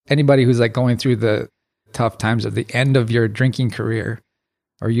anybody who's like going through the tough times of the end of your drinking career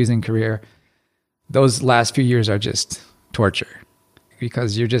or using career, those last few years are just torture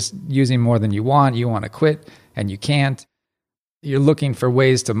because you're just using more than you want. You want to quit and you can't. You're looking for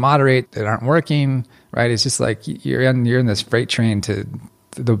ways to moderate that aren't working, right? It's just like you're in this freight train to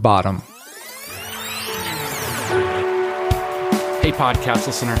the bottom. Hey, podcast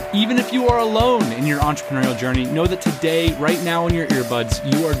listener, even if you are alone in your entrepreneurial journey, know that today, right now in your earbuds,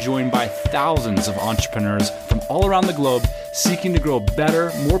 you are joined by thousands of entrepreneurs from all around the globe seeking to grow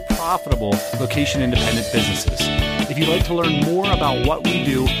better, more profitable, location-independent businesses. If you'd like to learn more about what we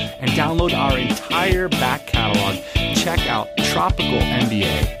do and download our entire back catalog, check out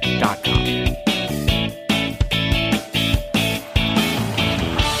tropicalmba.com.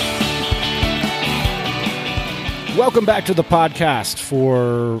 Welcome back to the podcast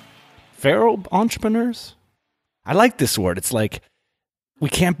for feral entrepreneurs. I like this word. It's like we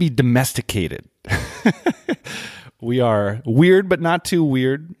can't be domesticated. We are weird, but not too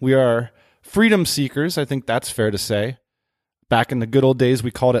weird. We are freedom seekers. I think that's fair to say. Back in the good old days, we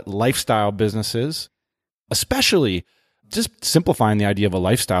called it lifestyle businesses, especially just simplifying the idea of a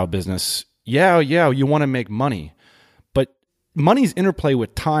lifestyle business. Yeah, you want to make money, but money's interplay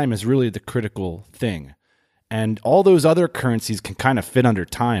with time is really the critical thing. And all those other currencies can kind of fit under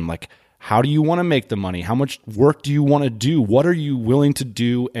time. Like, how do you want to make the money? How much work do you want to do? What are you willing to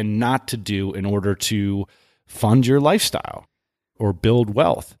do and not to do in order to fund your lifestyle or build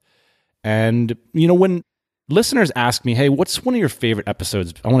wealth? And, when listeners ask me, hey, what's one of your favorite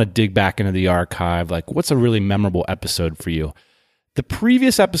episodes? I want to dig back into the archive. Like, what's a really memorable episode for you? The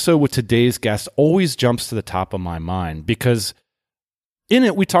previous episode with today's guest always jumps to the top of my mind because in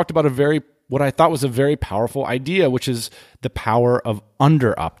it, we talked about what I thought was a very powerful idea, which is the power of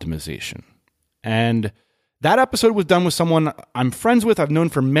under-optimization. And that episode was done with someone I'm friends with, I've known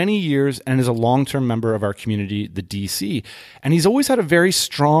for many years, and is a long-term member of our community, the DC. And he's always had a very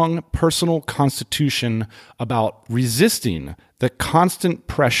strong personal constitution about resisting the constant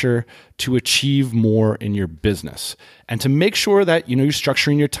pressure to achieve more in your business and to make sure that you're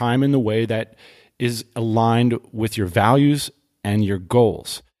structuring your time in the way that is aligned with your values and your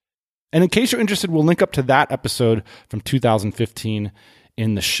goals. And in case you're interested, we'll link up to that episode from 2015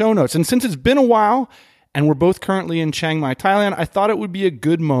 in the show notes. And since it's been a while and we're both currently in Chiang Mai, Thailand, I thought it would be a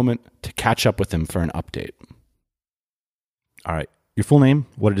good moment to catch up with him for an update. All right. Your full name,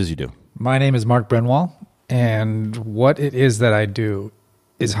 what it is you do. My name is Mark Brenwall, and what it is that I do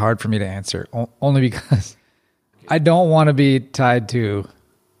is hard for me to answer, only because I don't want to be tied to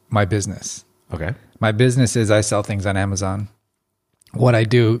my business. Okay. My business is I sell things on Amazon. What I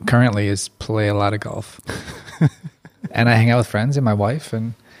do currently is play a lot of golf. And I hang out with friends and my wife,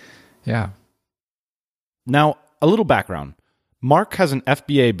 and yeah. Now, a little background. Mark has an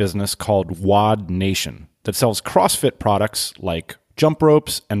FBA business called WOD Nation that sells CrossFit products like jump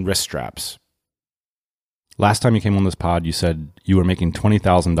ropes and wrist straps. Last time you came on this pod, you said you were making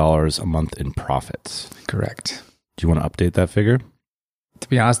 $20,000 a month in profits. Correct. Do you want to update that figure? To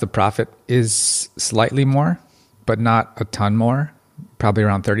be honest, the profit is slightly more, but not a ton more. Probably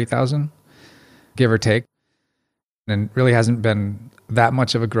around 30,000, give or take. And really hasn't been that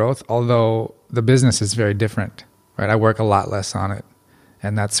much of a growth, although the business is very different, right? I work a lot less on it.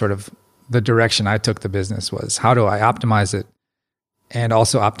 And that's sort of the direction I took the business was, how do I optimize it and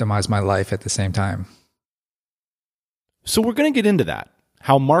also optimize my life at the same time? So we're going to get into that,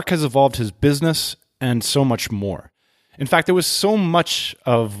 how Mark has evolved his business and so much more. In fact, there was so much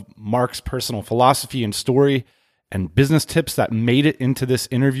of Mark's personal philosophy and story and business tips that made it into this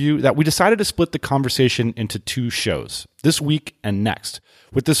interview that we decided to split the conversation into two shows, this week and next,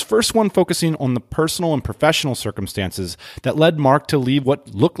 with this first one focusing on the personal and professional circumstances that led Mark to leave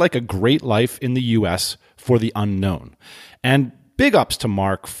what looked like a great life in the US for the unknown. And big ups to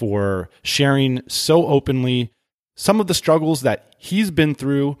Mark for sharing so openly some of the struggles that he's been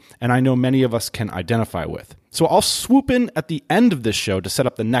through, and I know many of us can identify with. So I'll swoop in at the end of this show to set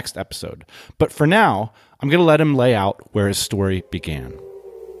up the next episode. But for now, I'm going to let him lay out where his story began.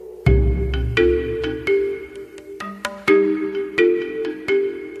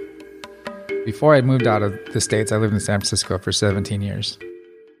 Before I moved out of the States, I lived in San Francisco for 17 years.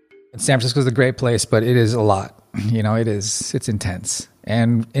 And San Francisco is a great place, but it is a lot. It's intense.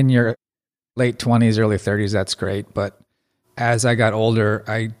 And in your late 20s, early 30s, that's great. But as I got older,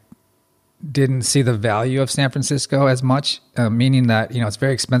 I didn't see the value of San Francisco as much, meaning that, it's a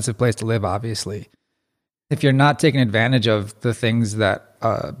very expensive place to live, obviously. If you're not taking advantage of the things that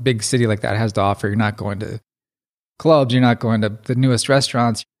a big city like that has to offer, you're not going to clubs, you're not going to the newest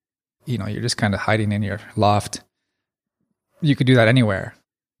restaurants, you're just kind of hiding in your loft. You could do that anywhere.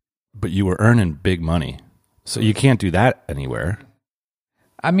 But you were earning big money. So you can't do that anywhere.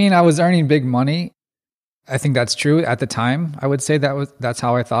 I mean, I was earning big money. I think that's true at the time. I would say that's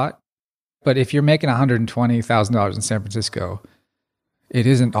how I thought. But if you're making $120,000 in San Francisco, it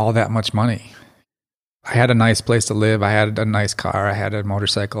isn't all that much money. I had a nice place to live. I had a nice car. I had a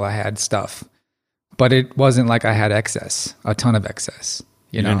motorcycle. I had stuff. But it wasn't like I had excess, a ton of excess.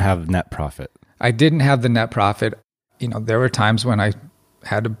 You didn't have net profit. I didn't have the net profit. There were times when I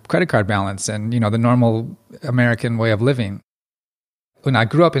had a credit card balance and, the normal American way of living. When I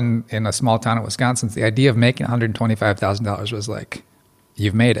grew up in a small town in Wisconsin, the idea of making $125,000 was like,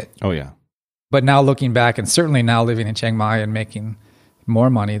 you've made it. Oh, yeah. But now looking back, and certainly now living in Chiang Mai and making more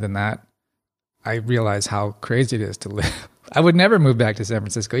money than that, I realize how crazy it is to live. I would never move back to San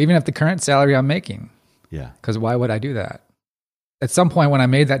Francisco, even at the current salary I'm making. Yeah. Because why would I do that? At some point when I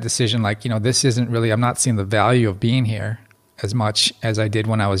made that decision, like, this isn't really, I'm not seeing the value of being here as much as I did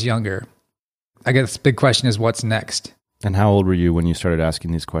when I was younger. I guess the big question is, what's next? And how old were you when you started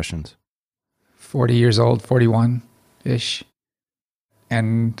asking these questions? 40 years old, 41-ish.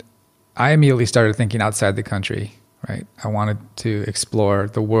 And I immediately started thinking outside the country, right? I wanted to explore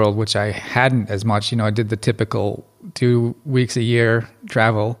the world, which I hadn't as much. I did the typical 2 weeks a year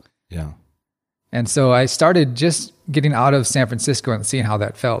travel. Yeah. And so I started just getting out of San Francisco and seeing how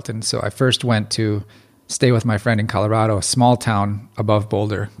that felt. And so I first went to stay with my friend in Colorado, a small town above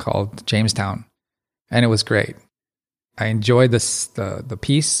Boulder called Jamestown. And it was great. I enjoyed the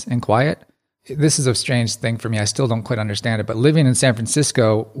peace and quiet. This is a strange thing for me. I still don't quite understand it. But living in San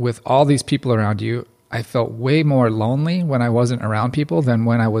Francisco with all these people around you, I felt way more lonely when I wasn't around people than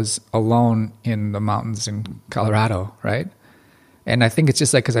when I was alone in the mountains in Colorado, right? And I think it's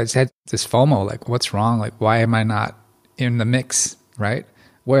just like, because I just had this FOMO, like, what's wrong? Like, why am I not in the mix, right?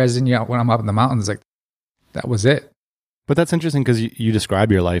 Whereas when I'm up in the mountains, like, that was it. But that's interesting because you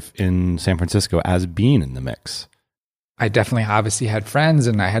describe your life in San Francisco as being in the mix. I definitely obviously had friends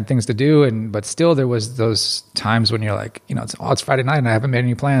and I had things to do, but still there was those times when you're like, it's Friday night and I haven't made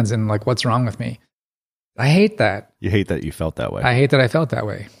any plans and like, what's wrong with me? I hate that. You hate that you felt that way. I hate that I felt that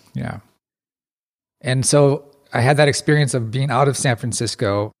way. Yeah. And so I had that experience of being out of San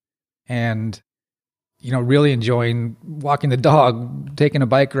Francisco and, really enjoying walking the dog, taking a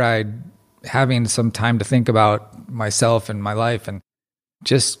bike ride, having some time to think about myself and my life, and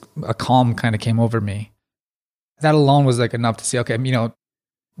just a calm kind of came over me. That alone was like enough to say, okay,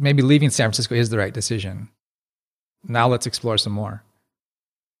 maybe leaving San Francisco is the right decision. Now let's explore some more.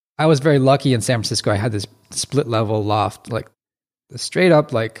 I was very lucky in San Francisco. I had this split level loft, like the straight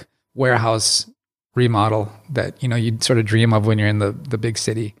up like warehouse remodel that, you'd sort of dream of when you're in the big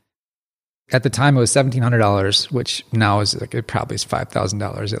city. At the time it was $1,700, which now is like, it probably is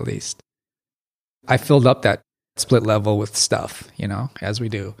 $5,000 at least. I filled up that split level with stuff, as we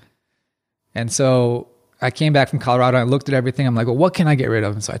do. And so I came back from Colorado, I looked at everything. I'm like, well, what can I get rid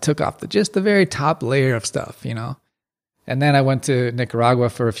of? And so I took off just the very top layer of stuff, And then I went to Nicaragua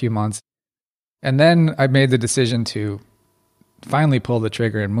for a few months. And then I made the decision to finally pull the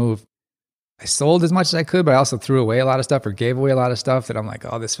trigger and move. I sold as much as I could, but I also threw away a lot of stuff or gave away a lot of stuff that I'm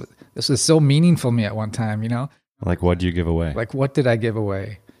like, oh, this was so meaningful to me at one time, Like, what did you give away? Like, what did I give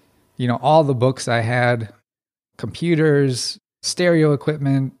away? All the books I had, computers, stereo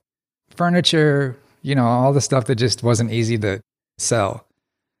equipment, furniture, all the stuff that just wasn't easy to sell.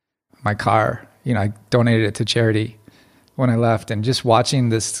 My car, I donated it to charity when I left, and just watching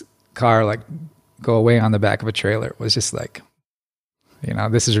this car like go away on the back of a trailer was just like,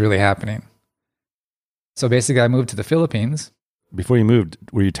 this is really happening. So basically I moved to the Philippines. Before you moved,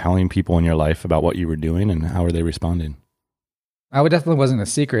 were you telling people in your life about what you were doing and how were they responding? I definitely wasn't a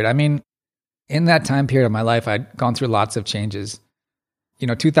secret. I mean, in that time period of my life, I'd gone through lots of changes.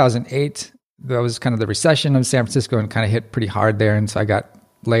 2008, that was kind of the recession of San Francisco and kind of hit pretty hard there. And so I got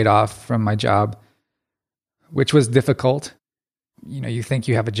laid off from my job, which was difficult. You think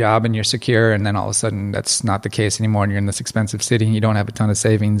you have a job and you're secure, and then all of a sudden that's not the case anymore. And you're in this expensive city and you don't have a ton of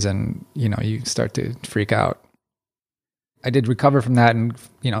savings, and, you start to freak out. I did recover from that and,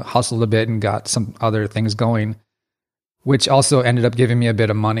 hustled a bit and got some other things going, which also ended up giving me a bit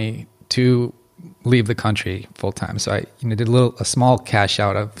of money to leave the country full time. So I did a small cash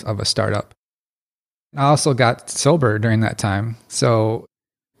out of a startup. I also got sober during that time. So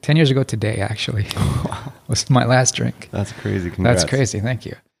 10 years ago today, actually, was my last drink. That's crazy. Congrats. That's crazy. Thank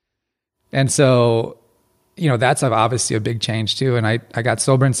you. And so, that's obviously a big change too. And I got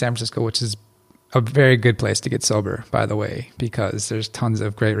sober in San Francisco, which is a very good place to get sober, by the way, because there's tons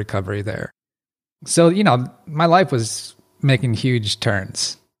of great recovery there. So, my life was making huge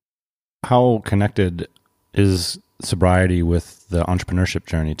turns. How connected is sobriety with the entrepreneurship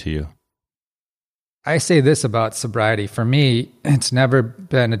journey to you? I say this about sobriety. For me, it's never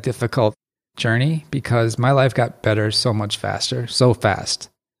been a difficult journey because my life got better so much faster, so fast.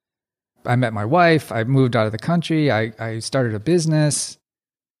 I met my wife. I moved out of the country. I started a business.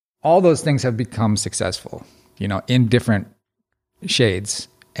 All those things have become successful, in different shades.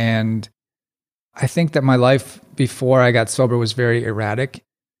 And I think that my life before I got sober was very erratic.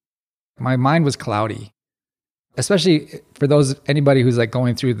 My mind was cloudy, especially for anybody who's like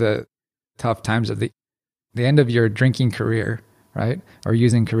going through the tough times of the end of your drinking career, right? Or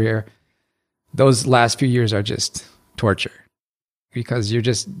using career. Those last few years are just torture because you're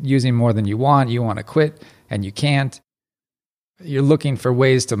just using more than you want. You want to quit and you can't. You're looking for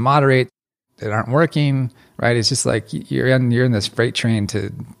ways to moderate that aren't working, right? It's just like you're in this freight train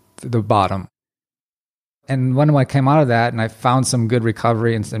to the bottom. And when I came out of that and I found some good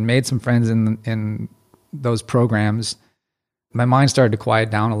recovery and made some friends in those programs, my mind started to quiet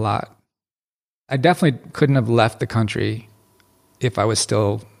down a lot. I definitely couldn't have left the country if I was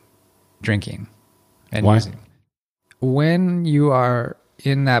still drinking and Why? using. When you are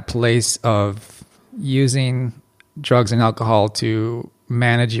in that place of using drugs and alcohol to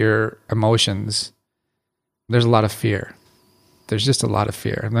manage your emotions, there's a lot of fear. There's just a lot of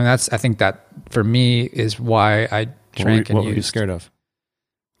fear. I mean, I think that for me is why I drank and used. What were you scared of?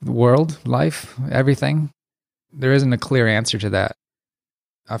 The world, life, everything. There isn't a clear answer to that.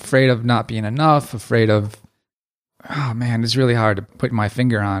 Afraid of not being enough, afraid of, oh man, it's really hard to put my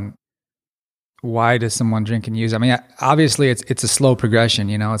finger on why does someone drink and use. I mean, obviously it's a slow progression,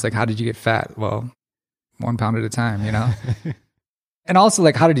 It's like, how did you get fat? Well, 1 pound at a time, And also,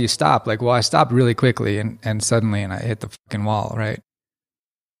 like, how did you stop? Like, well, I stopped really quickly and suddenly, and I hit the fucking wall, right?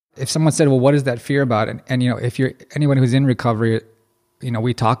 If someone said, well, what is that fear about? And if you're anyone who's in recovery,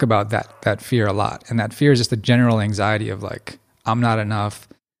 we talk about that fear a lot. And that fear is just a general anxiety of like, I'm not enough.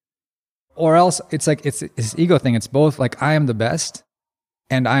 Or else it's like, it's this ego thing. It's both like, I am the best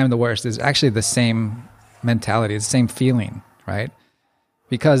and I am the worst. It's actually the same mentality, the same feeling, right?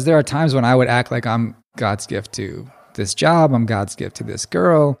 Because there are times when I would act like I'm God's gift to this job, I'm God's gift to this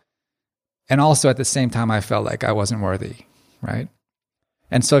girl. And also at the same time, I felt like I wasn't worthy, right?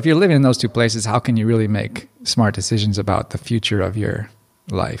 And so if you're living in those two places, how can you really make smart decisions about the future of your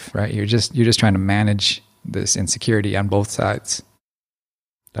life, right? You're just trying to manage this insecurity on both sides.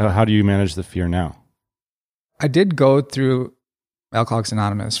 How do you manage the fear now? I did go through Alcoholics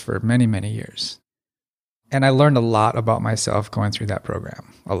Anonymous for many, many years. And I learned a lot about myself going through that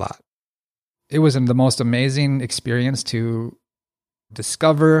program, a lot. It was the most amazing experience to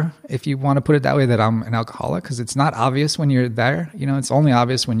discover, if you want to put it that way, that I'm an alcoholic, because it's not obvious when you're there. It's only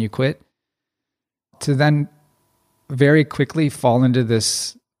obvious when you quit. To then very quickly fall into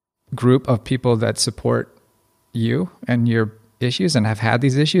this group of people that support you and your issues and have had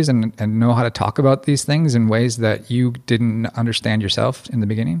these issues and know how to talk about these things in ways that you didn't understand yourself in the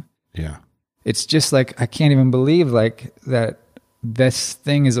beginning. Yeah. It's just like, I can't even believe like that this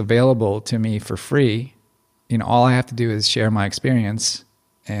thing is available to me for free. All I have to do is share my experience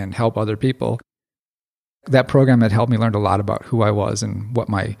and help other people. That program had helped me learn a lot about who I was and what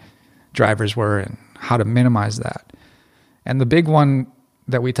my drivers were and how to minimize that. And the big one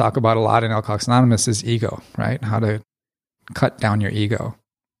that we talk about a lot in Alcoholics Anonymous is ego, right? How to cut down your ego,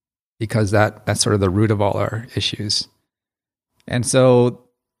 because that's sort of the root of all our issues. And so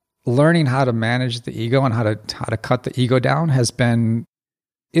learning how to manage the ego and how to cut the ego down is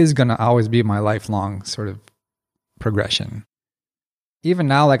going to always be my lifelong sort of progression. Even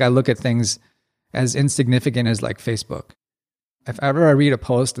now, like I look at things as insignificant as like Facebook. If ever I read a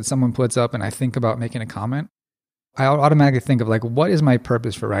post that someone puts up and I think about making a comment, I automatically think of like, what is my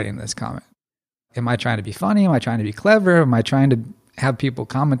purpose for writing this comment? Am I trying to be funny? Am I trying to be clever? Am I trying to have people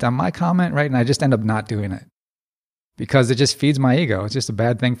comment on my comment, right? And I just end up not doing it because it just feeds my ego. It's just a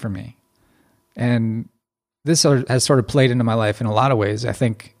bad thing for me. And this has sort of played into my life in a lot of ways. I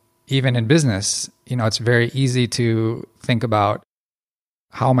think even in business, it's very easy to think about,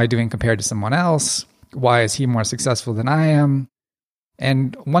 how am I doing compared to someone else? Why is he more successful than I am?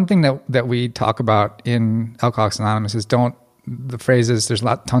 And one thing that we talk about in Alcoholics Anonymous is the phrases, there's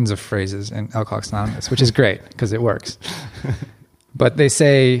tons of phrases in Alcoholics Anonymous, which is great because it works. But they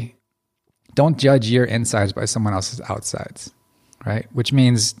say, don't judge your insides by someone else's outsides, right? Which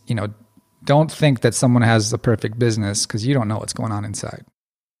means, don't think that someone has the perfect business because you don't know what's going on inside.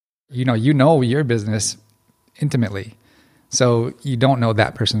 You know your business intimately. So you don't know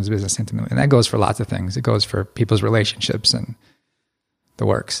that person's business intimately. And that goes for lots of things. It goes for people's relationships and the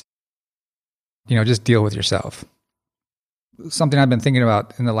works. Just deal with yourself. Something I've been thinking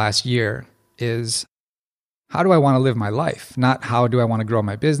about in the last year is how do I want to live my life? Not how do I want to grow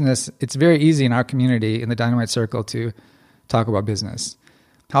my business? It's very easy in our community, in the Dynamite Circle, to talk about business.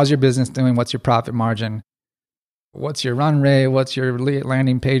 How's your business doing? What's your profit margin? What's your run rate? What's your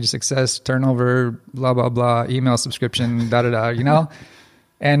landing page success, turnover, blah, blah, blah, email subscription, da-da-da,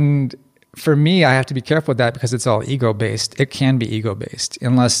 And for me, I have to be careful with that because it's all ego-based. It can be ego-based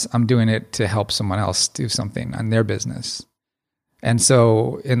unless I'm doing it to help someone else do something on their business. And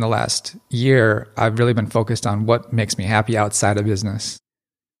so in the last year, I've really been focused on what makes me happy outside of business,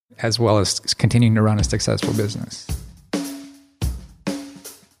 as well as continuing to run a successful business.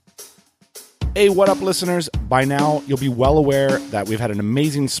 Hey, what up, listeners? By now, you'll be well aware that we've had an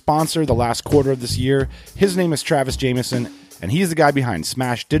amazing sponsor the last quarter of this year. His name is Travis Jamison, and he's the guy behind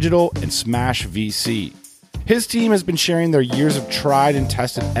Smash Digital and Smash VC. His team has been sharing their years of tried and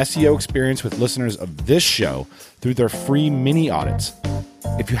tested SEO experience with listeners of this show through their free mini audits.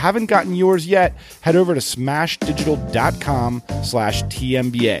 If you haven't gotten yours yet, head over to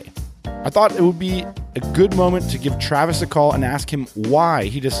smashdigital.com/TMBA. I thought it would be a good moment to give Travis a call and ask him why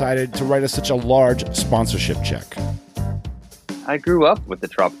he decided to write us such a large sponsorship check. I grew up with the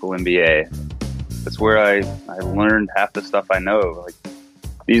Tropical MBA. That's where I learned half the stuff I know. Like,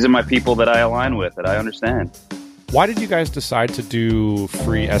 these are my people that I align with, that I understand. Why did you guys decide to do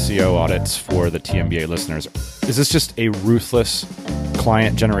free SEO audits for the TMBA listeners? Is this just a ruthless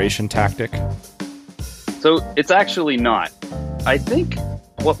client generation tactic? So it's actually not. I think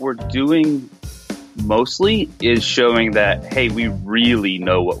what we're doing mostly is showing that, hey, we really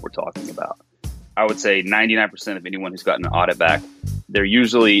know what we're talking about. I would say 99% of anyone who's gotten an audit back, they're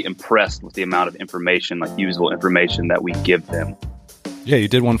usually impressed with the amount of information, like usable information that we give them. Yeah, you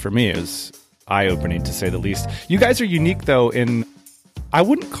did one for me. It was eye-opening, to say the least. You guys are unique, though, in I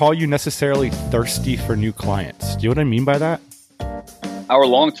wouldn't call you necessarily thirsty for new clients. Do you know what I mean by that? Our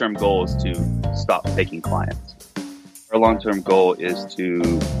long-term goal is to stop taking clients. Our long-term goal is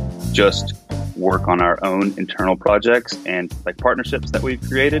to just work on our own internal projects and like partnerships that we've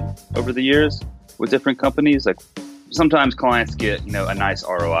created over the years with different companies. Like sometimes clients get, a nice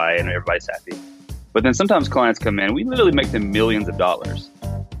ROI and everybody's happy. But then sometimes clients come in, we literally make them millions of dollars.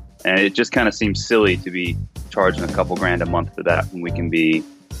 And it just kind of seems silly to be charging a couple grand a month for that when we can be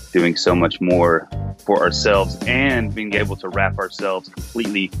doing so much more for ourselves and being able to wrap ourselves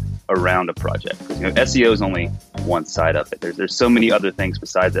completely around a project. Because SEO is only one side of it. There's so many other things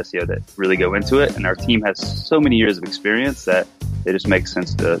besides SEO that really go into it. And our team has so many years of experience that it just makes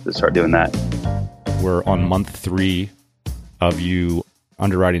sense to start doing that. We're on month 3 of you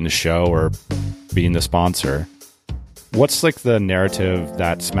underwriting the show or being the sponsor. What's like the narrative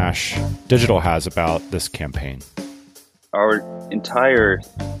that Smash Digital has about this campaign? Our entire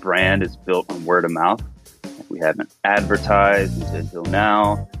brand is built on word of mouth. We haven't advertised until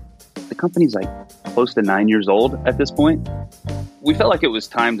now. The company's like close to 9 years old at this point. We felt like it was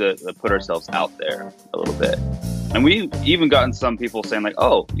time to put ourselves out there a little bit. And we even gotten some people saying like,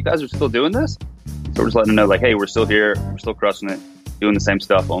 oh, you guys are still doing this? So we're just letting them know like, hey, we're still here. We're still crushing it, doing the same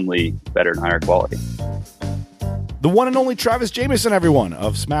stuff, only better and higher quality. The one and only Travis Jamison, everyone,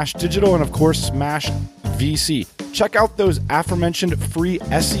 of Smash Digital and, of course, Smash VC. Check out those aforementioned free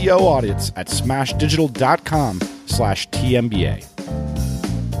SEO audits at smashdigital.com/TMBA.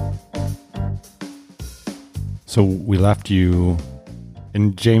 So we left you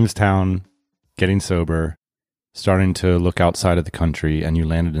in Jamestown, getting sober, starting to look outside of the country, and you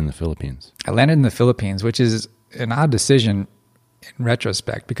landed in the Philippines. I landed in the Philippines, which is an odd decision in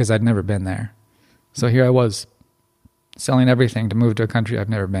retrospect because I'd never been there. So here I was, selling everything to move to a country I've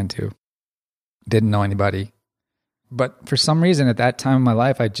never been to. Didn't know anybody. But for some reason at that time in my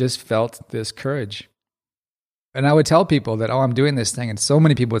life, I just felt this courage. And I would tell people that, oh, I'm doing this thing. And so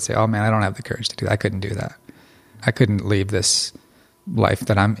many people would say, oh man, I don't have the courage to do that. I couldn't do that. I couldn't leave this life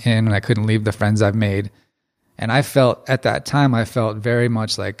that I'm in, and I couldn't leave the friends I've made. And I felt at that time, I felt very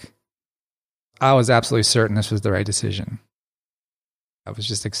much like I was absolutely certain this was the right decision. I was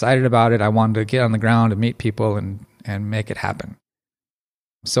just excited about it. I wanted to get on the ground and meet people and make it happen.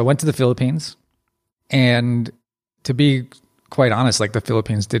 So I went to the Philippines, and to be quite honest, like the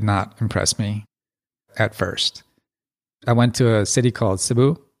Philippines did not impress me at first. I went to a city called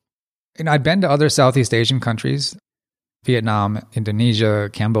Cebu. And I'd been to other Southeast Asian countries, Vietnam, Indonesia,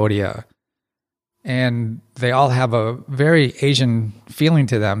 Cambodia, and they all have a very Asian feeling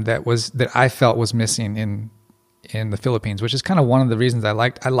to them that I felt was missing in the Philippines, which is kind of one of the reasons I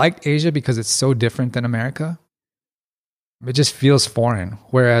liked Asia because it's so different than America. It just feels foreign,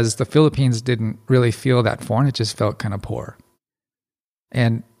 whereas the Philippines didn't really feel that foreign. It just felt kind of poor.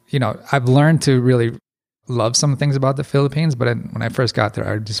 And, I've learned to really love some things about the Philippines, but when I first got there,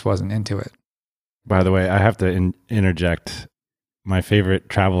 I just wasn't into it. By the way, I have to interject. My favorite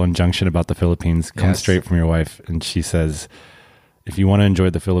travel injunction about the Philippines comes straight from your wife. And she says, if you want to enjoy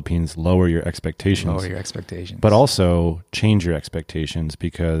the Philippines, lower your expectations. Lower your expectations. But also change your expectations,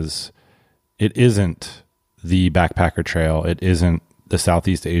 because it isn't the backpacker trail. It isn't the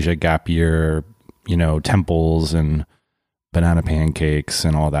Southeast Asia gap year, temples and banana pancakes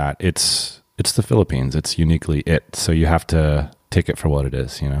and all that. It's the Philippines. It's uniquely it. So you have to take it for what it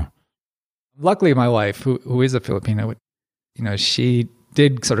is, Luckily, my wife, who is a Filipino, she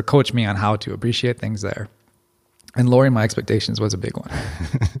did sort of coach me on how to appreciate things there. And lowering my expectations was a big one.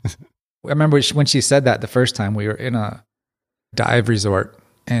 I remember when she said that the first time, we were in a dive resort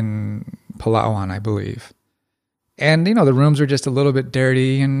in Palawan, I believe. And, the rooms were just a little bit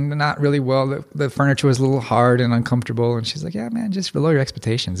dirty and not really well. The furniture was a little hard and uncomfortable. And she's like, yeah, man, just lower your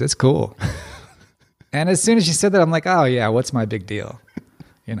expectations. It's cool. And as soon as she said that, I'm like, oh, yeah, what's my big deal?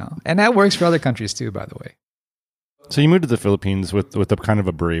 And that works for other countries too, by the way. So you moved to the Philippines with a kind of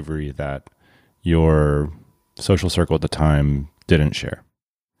a bravery that your social circle at the time didn't share.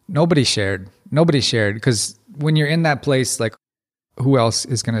 Nobody shared because when you're in that place, like, who else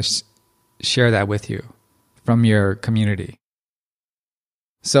is going to share that with you from your community?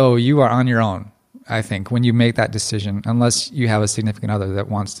 So you are on your own, I think, when you make that decision, unless you have a significant other that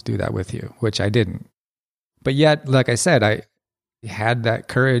wants to do that with you, which I didn't. But yet, like I said, I had that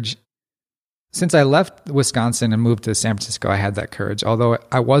courage. Since I left Wisconsin and moved to San Francisco, I had that courage. Although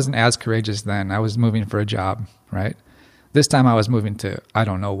I wasn't as courageous then. I was moving for a job, right? This time I was moving to I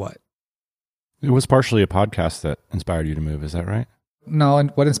don't know what. It was partially a podcast that inspired you to move. Is that right? No,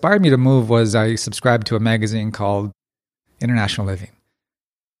 and what inspired me to move was I subscribed to a magazine called International Living.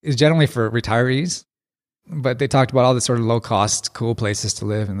 It's generally for retirees, but they talked about all the sort of low-cost, cool places to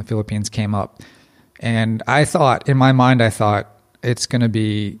live, and the Philippines came up. And I thought, in my mind, it's going to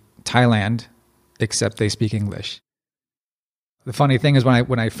be Thailand, except they speak English. The funny thing is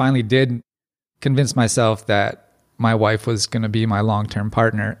when I finally did convince myself that my wife was going to be my long-term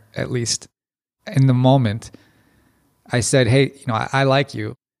partner, at least in the moment, I said, hey, I like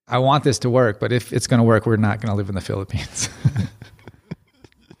you. I want this to work, but if it's going to work, we're not going to live in the Philippines.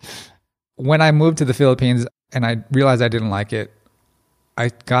 When I moved to the Philippines and I realized I didn't like it, I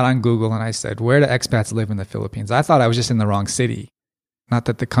got on Google and I said, where do expats live in the Philippines? I thought I was just in the wrong city. Not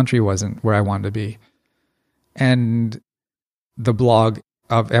that the country wasn't where I wanted to be. And the blog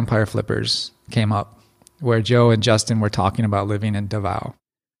of Empire Flippers came up, where Joe and Justin were talking about living in Davao,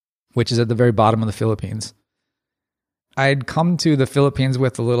 which is at the very bottom of the Philippines. I'd come to the Philippines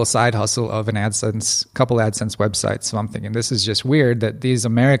with a little side hustle of couple AdSense websites. So I'm thinking, this is just weird that these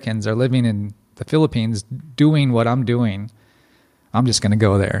Americans are living in the Philippines doing what I'm doing. I'm just going to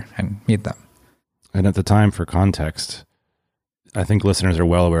go there and meet them. And at the time, for context, I think listeners are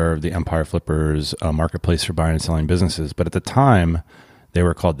well aware of the Empire Flippers marketplace for buying and selling businesses. But at the time, they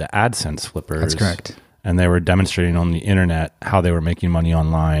were called the AdSense Flippers. That's correct. And they were demonstrating on the internet how they were making money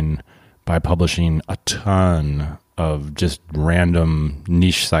online by publishing a ton of just random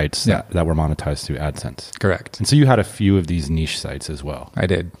niche sites that were monetized through AdSense. Correct. And so you had a few of these niche sites as well. I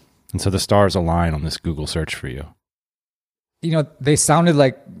did. And so the stars align on this Google search for you. They sounded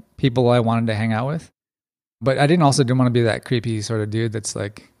like people I wanted to hang out with, but I didn't want to be that creepy sort of dude that's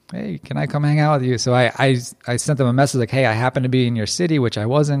like, hey, can I come hang out with you? So I sent them a message like, hey, I happen to be in your city, which I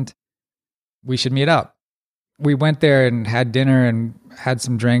wasn't. We should meet up. We went there and had dinner and had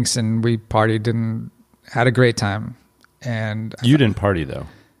some drinks and we partied and had a great time. And you didn't party though.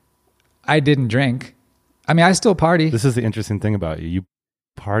 I didn't drink. I mean, I still party. This is the interesting thing about you. You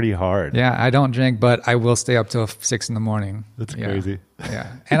party hard. Yeah, I don't drink, but I will stay up till 6 a.m. That's crazy.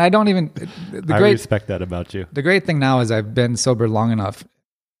 Yeah. And I don't even... I respect that about you. The great thing now is I've been sober long enough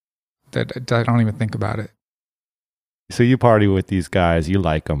that I don't even think about it. So you party with these guys, you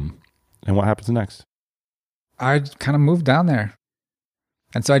like them. And what happens next? I kind of moved down there.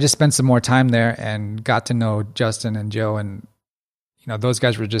 And so I just spent some more time there and got to know Justin and Joe. And, those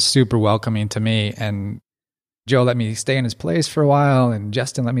guys were just super welcoming to me. And Joe let me stay in his place for a while. And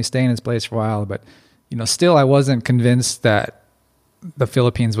Justin let me stay in his place for a while. But, still I wasn't convinced that the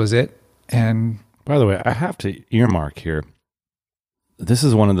Philippines was it. And by the way, I have to earmark here. This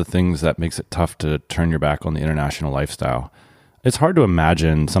is one of the things that makes it tough to turn your back on the international lifestyle. It's hard to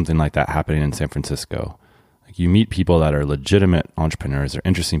imagine something like that happening in San Francisco. Like you meet people that are legitimate entrepreneurs, they're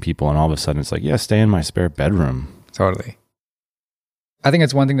interesting people, and all of a sudden it's like, yeah, stay in my spare bedroom. Totally. I think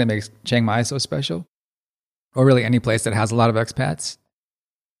it's one thing that makes Chiang Mai so special, or really any place that has a lot of expats.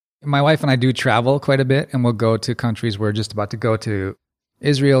 My wife and I do travel quite a bit, and we'll go to countries. We're just about to go to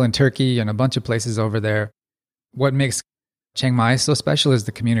Israel and Turkey and a bunch of places over there. What makes Chiang Mai so special is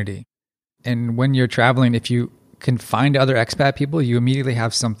the community. And when you're traveling, if you can find other expat people, you immediately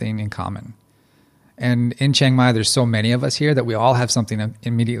have something in common. And in Chiang Mai, there's so many of us here that we all have something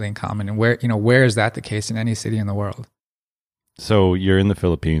immediately in common. And where is that the case in any city in the world? So you're in the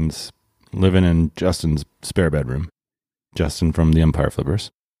Philippines, living in Justin's spare bedroom. Justin from the Empire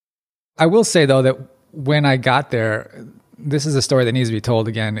Flippers. I will say, though, that when I got there, this is a story that needs to be told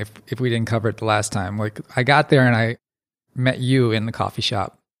again if we didn't cover it the last time. Like, I got there and I met you in the coffee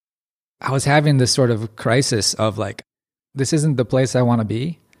shop. I was having this sort of crisis of like, this isn't the place I want to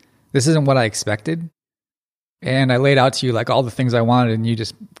be. This isn't what I expected. And I laid out to you like all the things I wanted, and you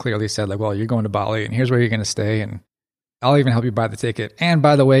just clearly said like, well, you're going to Bali and here's where you're going to stay, and I'll even help you buy the ticket. And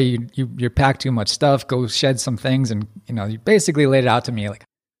by the way, you're packed too much stuff, go shed some things. And you basically laid it out to me like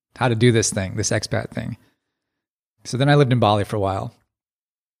how to do this thing, this expat thing. So then I lived in Bali for a while.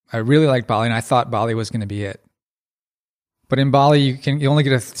 I really liked Bali, and I thought Bali was going to be it. But in Bali, you only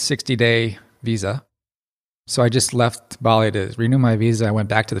get a 60-day visa. So I just left Bali to renew my visa. I went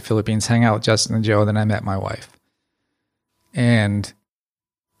back to the Philippines, hang out with Justin and Joe. Then I met my wife. And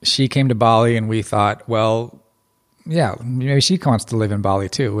she came to Bali, and we thought, well, yeah, maybe she wants to live in Bali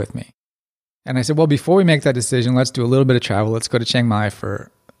too with me. And I said, well, before we make that decision, let's do a little bit of travel. Let's go to Chiang Mai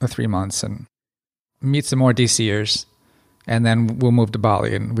for 3 months and meet some more DCers. And then we'll move to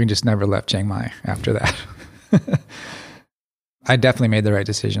Bali. And we just never left Chiang Mai after that. I definitely made the right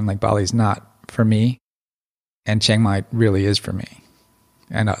decision. Like, Bali's not for me. And Chiang Mai really is for me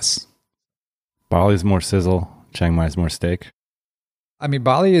and us. Bali's more sizzle. Chiang Mai's more steak. I mean,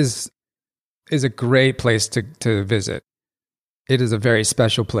 Bali is a great place to visit. It is a very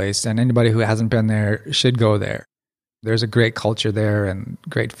special place, and anybody who hasn't been there should go there. There's a great culture there and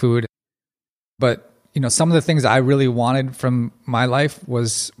great food. But, some of the things I really wanted from my life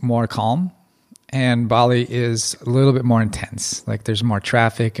was more calm. And Bali is a little bit more intense. Like, there's more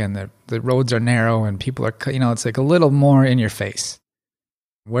traffic, and the roads are narrow, and people are, it's like a little more in your face.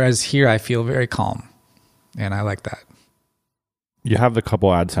 Whereas here, I feel very calm, and I like that. You have the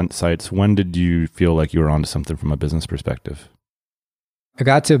couple AdSense sites. When did you feel like you were onto something from a business perspective? I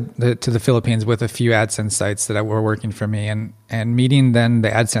got to the Philippines with a few AdSense sites that were working for me, and meeting then the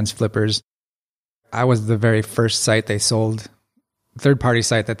AdSense flippers. I was the very first site they sold, third-party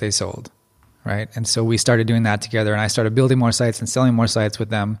site that they sold. Right. And so we started doing that together, and I started building more sites and selling more sites with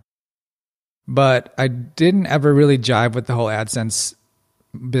them. But I didn't ever really jive with the whole AdSense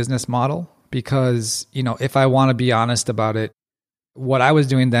business model because, if I want to be honest about it, what I was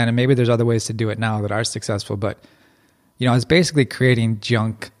doing then, and maybe there's other ways to do it now that are successful, but, I was basically creating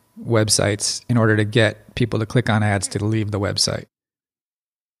junk websites in order to get people to click on ads to leave the website.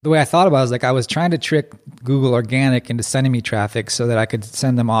 The way I thought about it was like I was trying to trick Google Organic into sending me traffic so that I could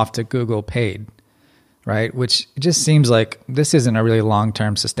send them off to Google Paid, right? Which just seems like this isn't a really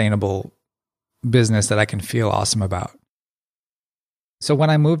long-term sustainable business that I can feel awesome about. So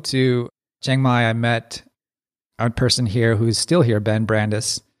when I moved to Chiang Mai, I met a person here who's still here, Ben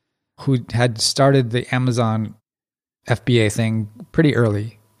Brandis, who had started the Amazon FBA thing pretty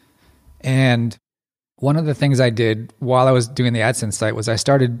early. And one of the things I did while I was doing the AdSense site was I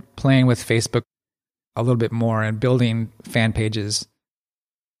started playing with Facebook a little bit more and building fan pages,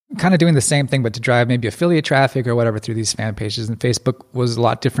 kind of doing the same thing, but to drive maybe affiliate traffic or whatever through these fan pages. And Facebook was a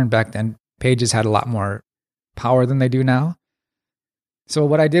lot different back then. Pages had a lot more power than they do now. So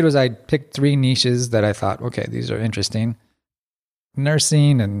what I did was I picked 3 niches that I thought, okay, these are interesting.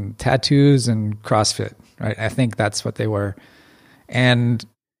 Nursing and tattoos and CrossFit, right? I think that's what they were. And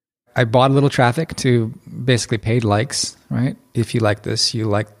I bought a little traffic to basically paid likes, right? If you like this, you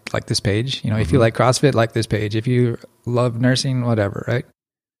like this page. If you like CrossFit, like this page. If you love nursing, whatever, right?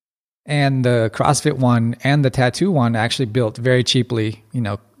 And the CrossFit one and the tattoo one actually built very cheaply.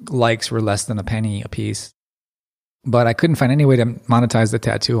 Likes were less than a penny a piece. But I couldn't find any way to monetize the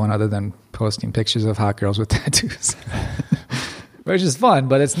tattoo one other than posting pictures of hot girls with tattoos. Which is fun,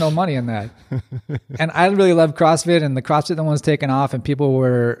 but it's no money in that. And I really love CrossFit, and the CrossFit one was taken off, and people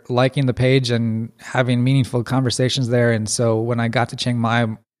were liking the page and having meaningful conversations there. And so when I got to Chiang Mai,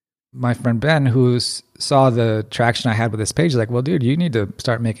 my friend Ben, who saw the traction I had with this page, was like, well, dude, you need to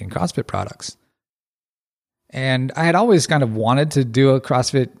start making CrossFit products. And I had always kind of wanted to do a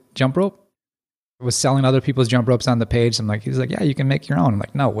CrossFit jump rope. I was selling other people's jump ropes on the page. He's like, yeah, you can make your own. I'm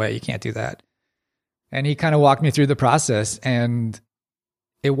like, no way, you can't do that. And he kind of walked me through the process. And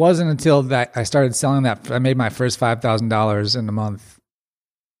it wasn't until that I started selling that, I made my first $5,000 in a month,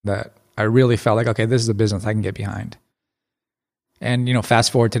 that I really felt like, okay, this is a business I can get behind. And,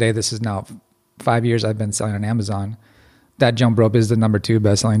 fast forward today, this is now 5 years I've been selling on Amazon. That jump rope is the number 2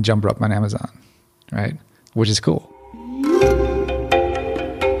 best-selling jump rope on Amazon, right? Which is cool.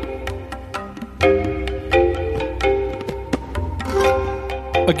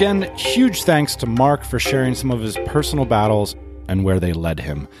 Again, huge thanks to Mark for sharing some of his personal battles and where they led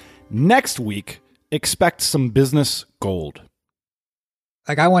him. Next week, expect some business gold.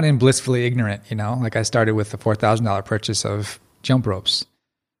 Like I went in blissfully ignorant, like I started with the $4,000 purchase of jump ropes.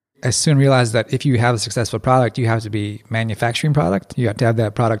 I soon realized that if you have a successful product, you have to be manufacturing product. You have to have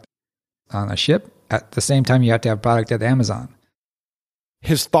that product on a ship. At the same time, you have to have product at Amazon.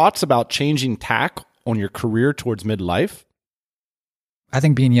 His thoughts about changing tack on your career towards midlife? I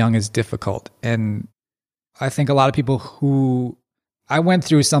think being young is difficult. And I think a lot of people I went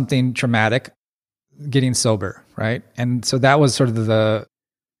through something traumatic, getting sober, right? And so that was sort of the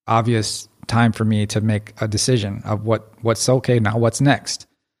obvious time for me to make a decision of what's okay now, what's next.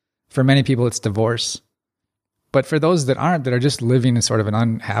 For many people, it's divorce. But for those that aren't, that are just living in sort of an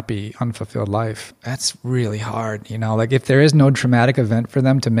unhappy, unfulfilled life, that's really hard. Like if there is no traumatic event for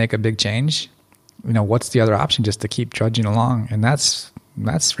them to make a big change, what's the other option? Just to keep trudging along. And that's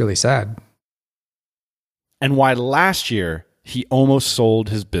really sad. And why last year he almost sold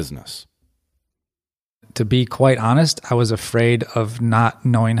his business. To be quite honest, I was afraid of not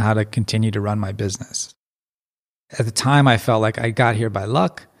knowing how to continue to run my business. At the time, I felt like I got here by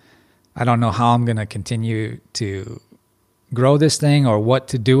luck. I don't know how I'm going to continue to grow this thing or what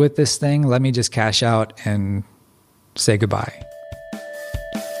to do with this thing. Let me just cash out and say goodbye.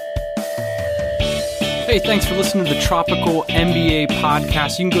 Hey, thanks for listening to the Tropical MBA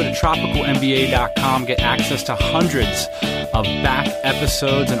podcast. You can go to tropicalmba.com, get access to hundreds of back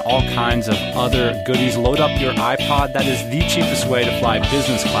episodes and all kinds of other goodies. Load up your iPod. That is the cheapest way to fly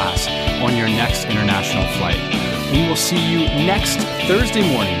business class on your next international flight. We will see you next Thursday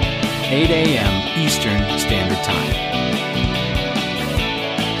morning, 8 a.m. Eastern Standard Time.